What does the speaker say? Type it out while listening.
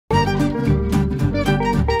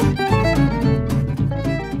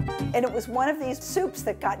And it was one of these soups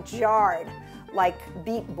that got jarred, like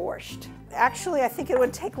beet borscht. Actually, I think it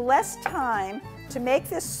would take less time to make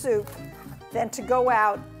this soup than to go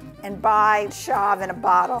out and buy tchav in a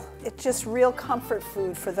bottle. It's just real comfort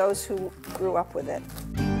food for those who grew up with it.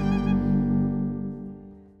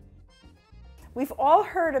 We've all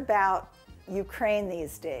heard about Ukraine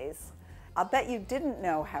these days. I'll bet you didn't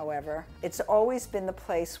know, however, it's always been the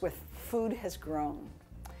place where food has grown.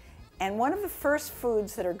 And one of the first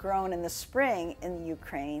foods that are grown in the spring in the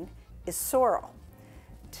Ukraine is sorrel.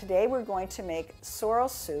 Today we're going to make sorrel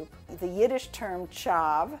soup. The Yiddish term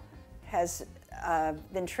tchav has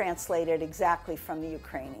been translated exactly from the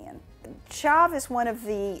Ukrainian. Tchav is one of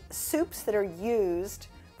the soups that are used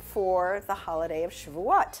for the holiday of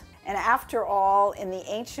Shavuot. And after all, in the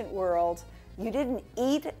ancient world, you didn't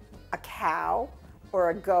eat a cow or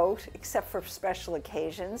a goat except for special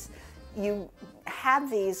occasions. You had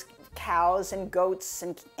these cows and goats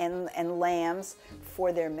and lambs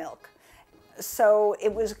for their milk. So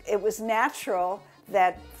it was natural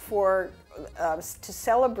that to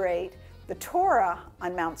celebrate the Torah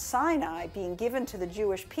on Mount Sinai being given to the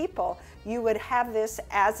Jewish people, you would have this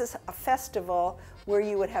as a festival where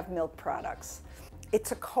you would have milk products.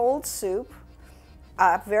 It's a cold soup.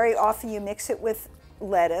 Very often you mix it with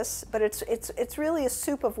lettuce, but it's really a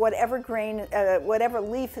soup of whatever grain, whatever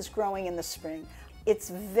leaf is growing in the spring.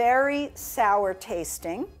 It's very sour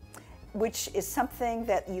tasting, which is something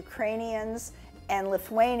that Ukrainians and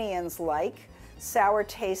Lithuanians like. Sour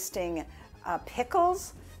tasting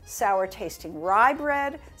pickles, sour tasting rye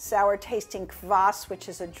bread, sour tasting kvass, which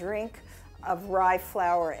is a drink of rye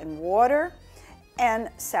flour and water, and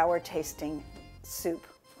sour tasting soup,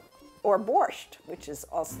 or borscht, which is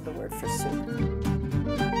also the word for soup.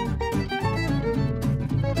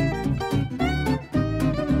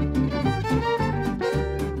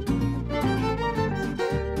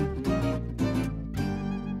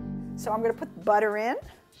 So I'm going to put butter in.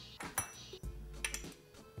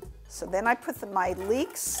 So then I put my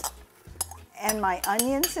leeks and my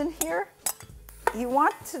onions in here. You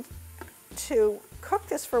want to cook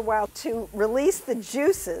this for a while to release the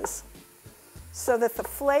juices so that the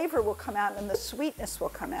flavor will come out and the sweetness will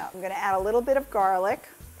come out. I'm going to add a little bit of garlic.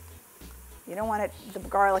 You don't want the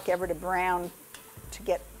garlic ever to brown, to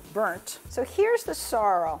get burnt. So here's the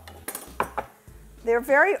sorrel. They're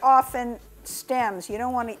very often stems. You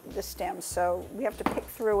don't want the stems, so we have to pick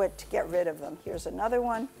through it to get rid of them. Here's another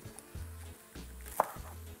one.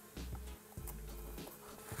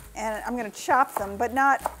 And I'm going to chop them, but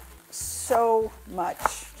not so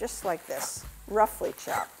much, just like this, roughly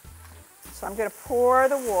chopped. So I'm going to pour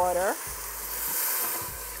the water.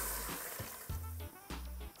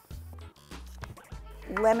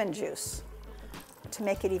 Lemon juice to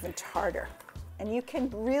make it even tartar. And you can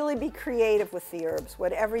really be creative with the herbs,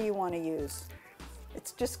 whatever you want to use.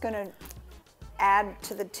 It's just going to add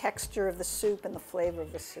to the texture of the soup and the flavor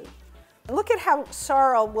of the soup. And look at how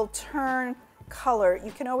sorrel will turn color.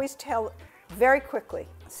 You can always tell very quickly.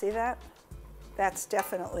 See that? That's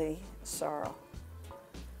definitely sorrel.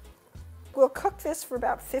 We'll cook this for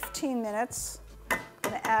about 15 minutes. I'm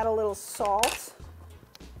going to add a little salt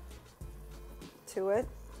to it.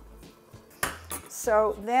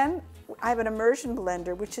 So then I have an immersion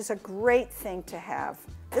blender, which is a great thing to have.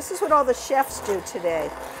 This is what all the chefs do today.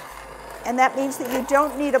 And that means that you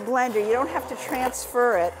don't need a blender. You don't have to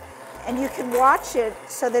transfer it. And you can watch it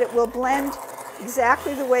so that it will blend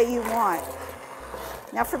exactly the way you want.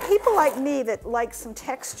 Now for people like me that like some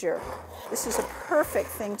texture, this is a perfect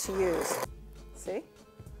thing to use. See?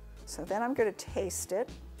 So then I'm going to taste it.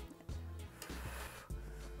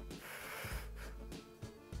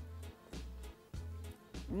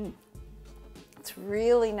 It's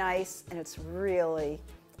really nice and it's really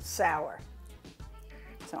sour.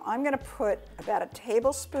 So I'm going to put about a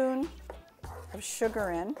tablespoon of sugar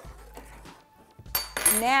in.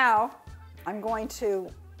 Now I'm going to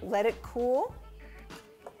let it cool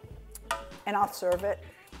and I'll serve it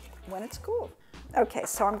when it's cool. Okay,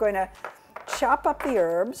 so I'm going to chop up the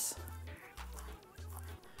herbs.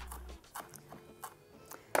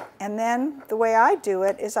 And then the way I do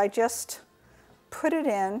it is I just put it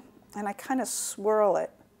in and I kind of swirl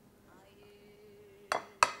it.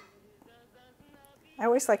 I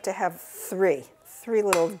always like to have three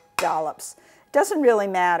little dollops. Doesn't really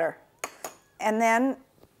matter. And then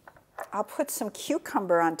I'll put some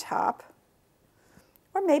cucumber on top,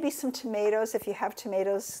 or maybe some tomatoes if you have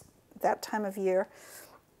tomatoes that time of year.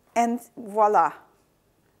 And voila.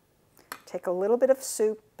 Take a little bit of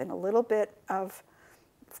soup and a little bit of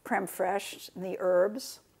creme fraiche and the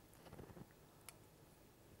herbs.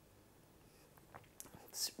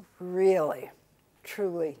 It's really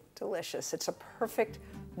truly delicious. It's a perfect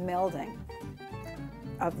melding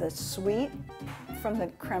of the sweet from the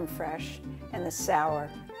creme fraiche and the sour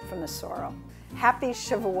from the sorrel. Happy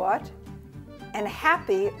Shavuot and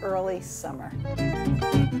happy early summer.